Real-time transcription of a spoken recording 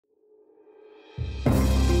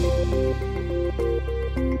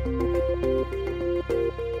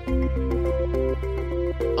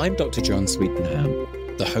I'm Dr. John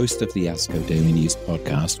Sweetenham, the host of the ASCO Daily News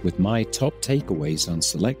Podcast, with my top takeaways on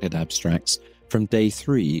selected abstracts from Day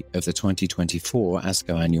 3 of the 2024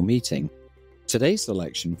 ASCO Annual Meeting. Today's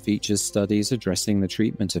selection features studies addressing the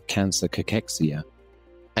treatment of cancer cachexia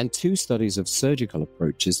and 2 studies of surgical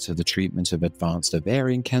approaches to the treatment of advanced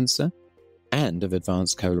ovarian cancer and of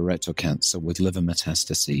advanced colorectal cancer with liver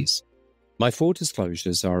metastases. My full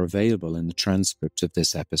disclosures are available in the transcript of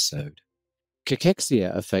this episode.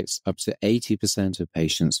 Cachexia affects up to 80% of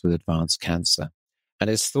patients with advanced cancer and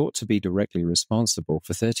is thought to be directly responsible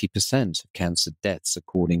for 30% of cancer deaths,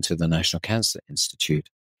 according to the National Cancer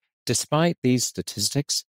Institute. Despite these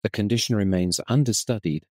statistics, the condition remains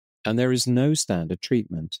understudied and there is no standard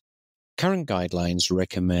treatment. Current guidelines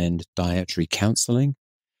recommend dietary counseling,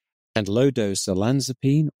 and low-dose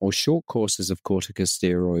olanzapine or short courses of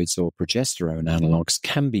corticosteroids or progesterone analogues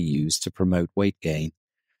can be used to promote weight gain.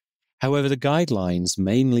 However, the guidelines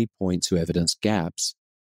mainly point to evidence gaps.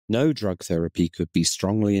 No drug therapy could be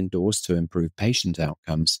strongly endorsed to improve patient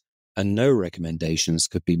outcomes, and no recommendations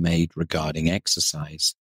could be made regarding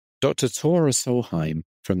exercise. Dr. Tore Solheim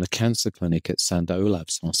from the Cancer Clinic at St.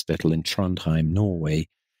 Olavs Hospital in Trondheim, Norway,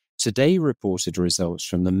 today reported results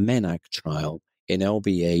from the MENAC trial in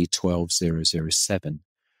LBA 12007,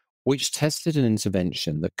 which tested an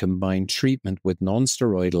intervention that combined treatment with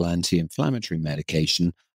non-steroidal anti-inflammatory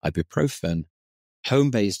medication, ibuprofen,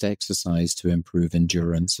 home-based exercise to improve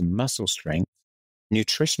endurance and muscle strength,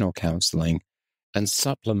 nutritional counseling, and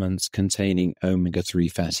supplements containing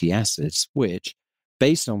omega-3 fatty acids, which,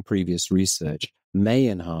 based on previous research, may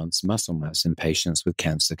enhance muscle mass in patients with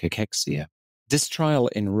cancer cachexia. This trial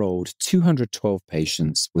enrolled 212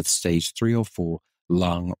 patients with stage 3 or 4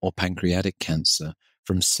 lung or pancreatic cancer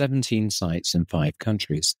from 17 sites in 5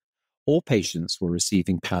 countries. All patients were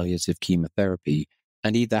receiving palliative chemotherapy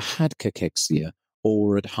and either had cachexia or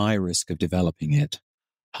were at high risk of developing it.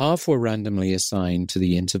 Half were randomly assigned to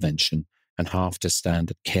the intervention and half to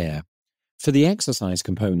standard care. For the exercise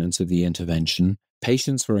component of the intervention,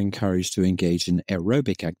 patients were encouraged to engage in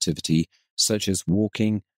aerobic activity such as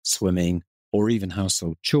walking, swimming, or even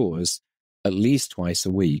household chores at least twice a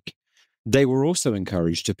week. They were also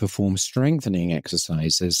encouraged to perform strengthening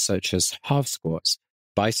exercises such as half squats,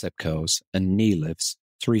 bicep curls, and knee lifts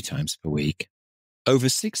 3 times per week. Over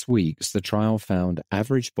 6 weeks, the trial found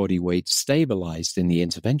average body weight stabilized in the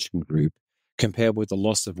intervention group compared with the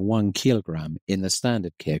loss of 1 kilogram in the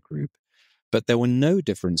standard care group. But there were no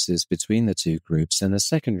differences between the 2 groups in the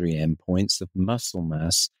secondary endpoints of muscle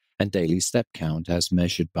mass and daily step count as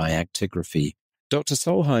measured by actigraphy. Dr.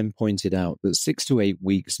 Solheim pointed out that 6 to 8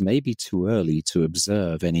 weeks may be too early to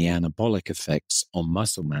observe any anabolic effects on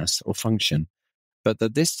muscle mass or function, but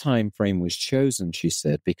that this time frame was chosen, she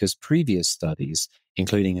said, because previous studies,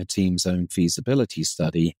 including a team's own feasibility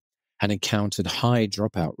study, had encountered high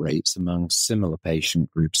dropout rates among similar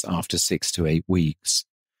patient groups after 6 to 8 weeks.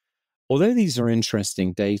 Although these are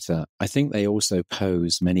interesting data, I think they also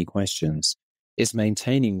pose many questions. Is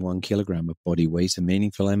maintaining 1 kilogram of body weight a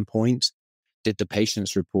meaningful endpoint? Did the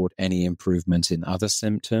patients report any improvement in other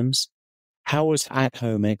symptoms? How was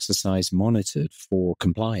at-home exercise monitored for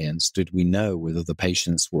compliance? Did we know whether the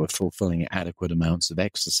patients were fulfilling adequate amounts of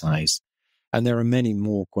exercise? And there are many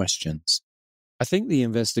more questions. I think the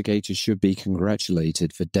investigators should be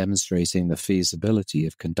congratulated for demonstrating the feasibility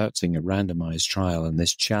of conducting a randomized trial in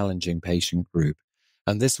this challenging patient group,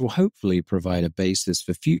 and this will hopefully provide a basis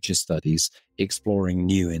for future studies exploring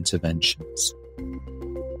new interventions.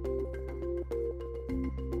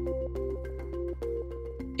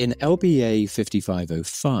 In LBA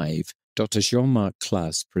 5505, Dr. Jean-Marc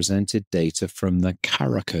Claes presented data from the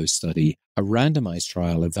CARACO study, a randomized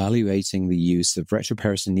trial evaluating the use of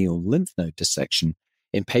retroperitoneal lymph node dissection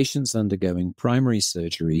in patients undergoing primary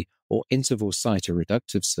surgery or interval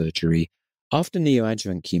cytoreductive surgery after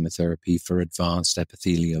neoadjuvant chemotherapy for advanced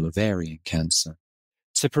epithelial ovarian cancer.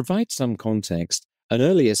 To provide some context, an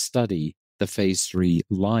earlier study, the Phase 3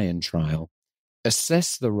 LION trial,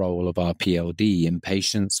 assessed the role of RPLD in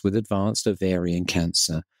patients with advanced ovarian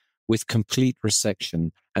cancer with complete resection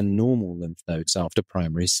and normal lymph nodes after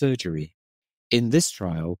primary surgery. In this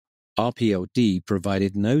trial, RPLD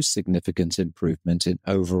provided no significant improvement in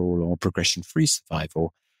overall or progression-free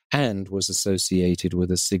survival and was associated with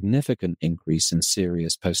a significant increase in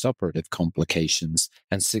serious postoperative complications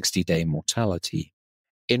and 60-day mortality.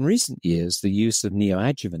 In recent years, the use of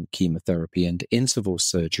neoadjuvant chemotherapy and interval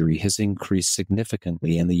surgery has increased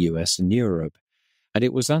significantly in the US and Europe, and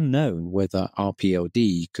it was unknown whether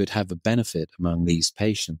RPLD could have a benefit among these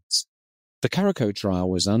patients. The CARACO trial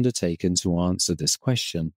was undertaken to answer this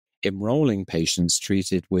question, enrolling patients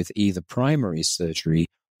treated with either primary surgery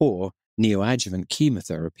or neoadjuvant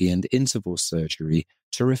chemotherapy and interval surgery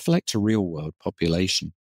to reflect a real-world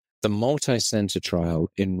population. The multi-center trial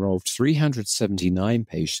enrolled 379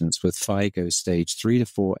 patients with FIGO stage 3 to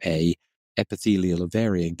 4A epithelial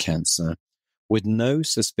ovarian cancer with no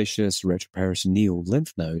suspicious retroperitoneal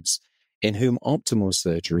lymph nodes, in whom optimal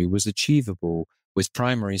surgery was achievable with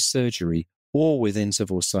primary surgery or with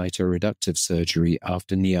interval cytoreductive surgery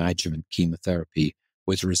after neoadjuvant chemotherapy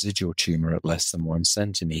with residual tumor at less than 1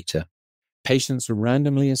 centimeter. Patients were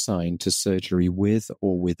randomly assigned to surgery with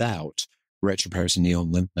or without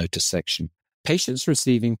retroperitoneal lymph node dissection. Patients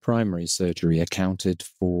receiving primary surgery accounted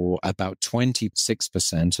for about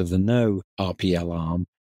 26% of the no RPL arm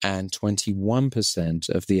and 21%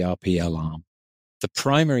 of the RPL arm. The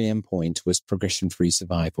primary endpoint was progression-free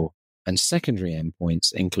survival, and secondary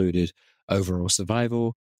endpoints included overall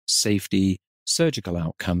survival, safety, surgical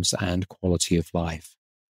outcomes, and quality of life.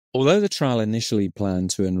 Although the trial initially planned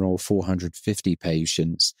to enroll 450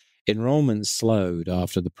 patients, enrollment slowed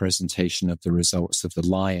after the presentation of the results of the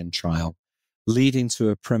LION trial, leading to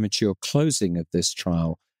a premature closing of this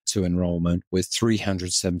trial to enrollment with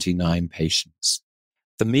 379 patients.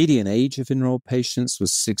 The median age of enrolled patients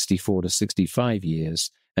was 64 to 65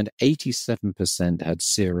 years, and 87% had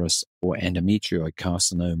serous or endometrioid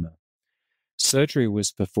carcinoma. Surgery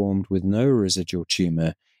was performed with no residual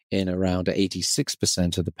tumor in around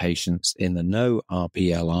 86% of the patients in the no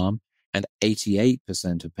RPL arm and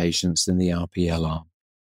 88% of patients in the RPL arm.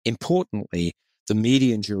 Importantly, the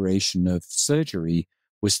median duration of surgery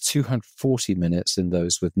was 240 minutes in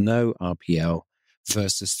those with no RPL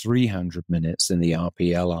versus 300 minutes in the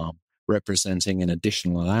RPL arm, representing an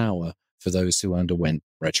additional hour for those who underwent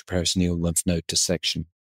retroperitoneal lymph node dissection.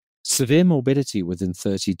 Severe morbidity within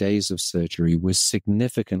 30 days of surgery was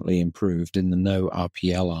significantly improved in the no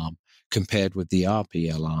RPL arm compared with the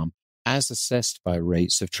RPL arm, as assessed by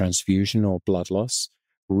rates of transfusion or blood loss,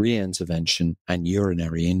 reintervention, and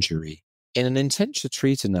urinary injury. In an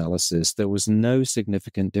intent-to-treat analysis, there was no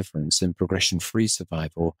significant difference in progression-free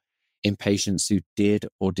survival in patients who did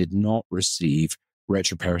or did not receive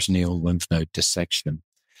retroperitoneal lymph node dissection.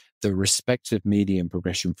 The respective median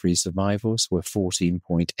progression-free survivals were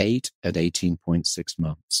 14.8 and 18.6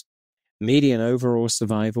 months. Median overall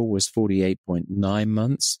survival was 48.9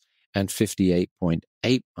 months and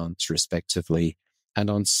 58.8 months, respectively, and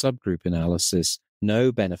on subgroup analysis,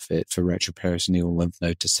 no benefit for retroperitoneal lymph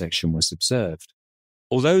node dissection was observed.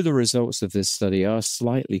 Although the results of this study are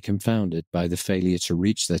slightly confounded by the failure to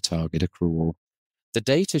reach their target accrual, the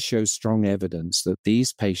data shows strong evidence that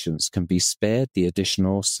these patients can be spared the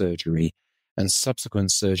additional surgery and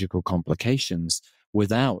subsequent surgical complications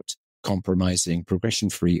without compromising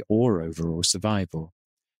progression-free or overall survival.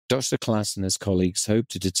 Dr. Klass and his colleagues hope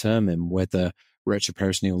to determine whether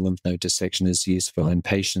retroperitoneal lymph node dissection is useful in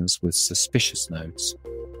patients with suspicious nodes.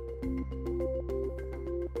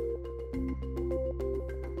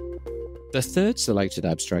 The third selected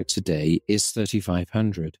abstract today is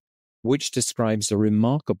 3500, which describes a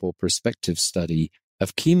remarkable prospective study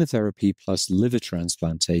of chemotherapy plus liver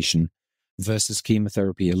transplantation versus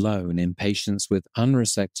chemotherapy alone in patients with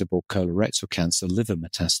unresectable colorectal cancer liver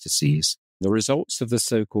metastases. The results of the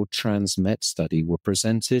so-called TRANSCRIPT study were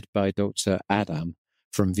presented by Dr. Adam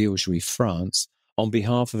from Villejuif, France, on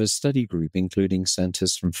behalf of a study group including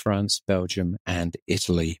centers from France, Belgium, and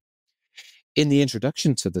Italy. In the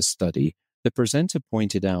introduction to the study, the presenter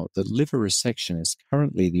pointed out that liver resection is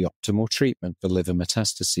currently the optimal treatment for liver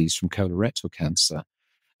metastases from colorectal cancer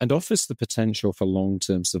and offers the potential for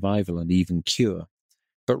long-term survival and even cure.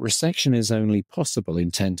 But resection is only possible in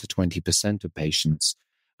 10 to 20% of patients,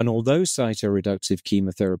 and although cytoreductive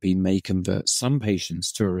chemotherapy may convert some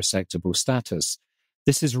patients to a resectable status,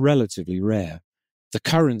 this is relatively rare. The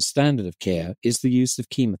current standard of care is the use of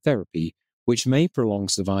chemotherapy, which may prolong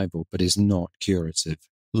survival but is not curative.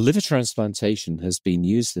 Liver transplantation has been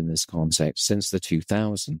used in this context since the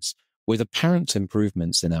 2000s, with apparent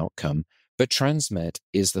improvements in outcome, but TRANSCRIPT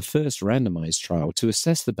is the first randomized trial to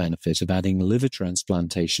assess the benefit of adding liver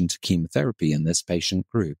transplantation to chemotherapy in this patient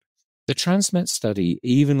group. The TRANSCRIPT study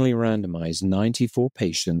evenly randomized 94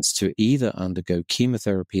 patients to either undergo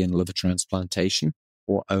chemotherapy and liver transplantation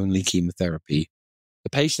or only chemotherapy. The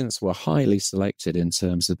patients were highly selected in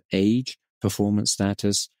terms of age, performance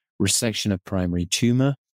status, resection of primary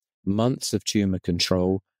tumor, months of tumor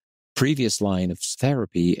control, previous line of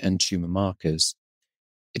therapy, and tumor markers.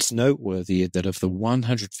 It's noteworthy that of the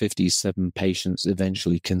 157 patients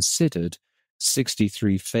eventually considered,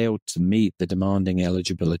 63 failed to meet the demanding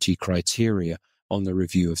eligibility criteria on the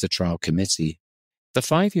review of the trial committee. The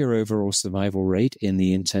 5-year overall survival rate in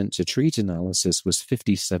the intent to treat analysis was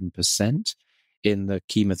 57%, in the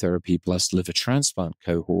chemotherapy plus liver transplant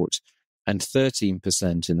cohort and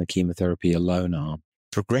 13% in the chemotherapy alone arm.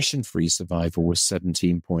 Progression-free survival was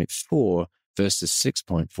 17.4 versus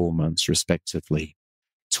 6.4 months, respectively.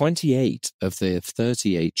 28 of the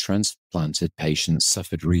 38 transplanted patients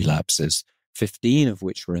suffered relapses, 15 of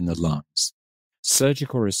which were in the lungs.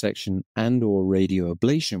 Surgical resection and/or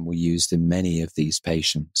radioablation were used in many of these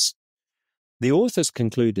patients. The authors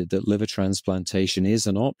concluded that liver transplantation is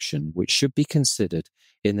an option which should be considered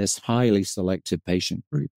in this highly selected patient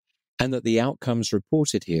group, and that the outcomes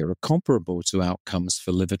reported here are comparable to outcomes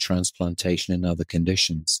for liver transplantation in other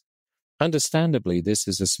conditions. Understandably, this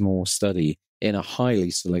is a small study in a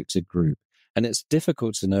highly selected group, and it's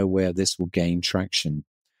difficult to know where this will gain traction.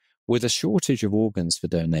 With a shortage of organs for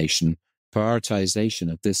donation,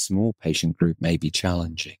 prioritization of this small patient group may be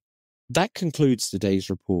challenging. That concludes today's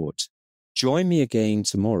report. Join me again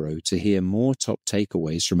tomorrow to hear more top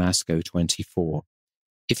takeaways from ASCO24.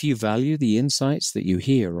 If you value the insights that you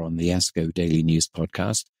hear on the ASCO Daily News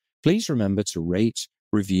Podcast, please remember to rate,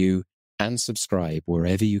 review, and subscribe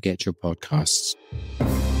wherever you get your podcasts.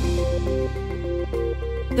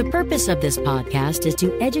 The purpose of this podcast is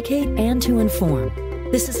to educate and to inform.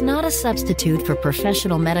 This is not a substitute for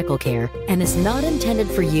professional medical care and is not intended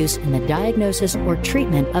for use in the diagnosis or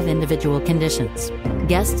treatment of individual conditions.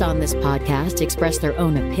 Guests on this podcast express their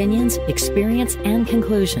own opinions, experience, and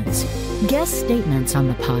conclusions. Guest statements on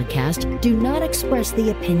the podcast do not express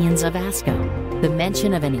the opinions of ASCO. The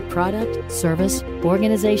mention of any product, service,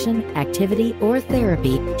 organization, activity, or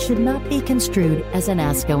therapy should not be construed as an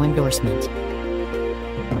ASCO endorsement.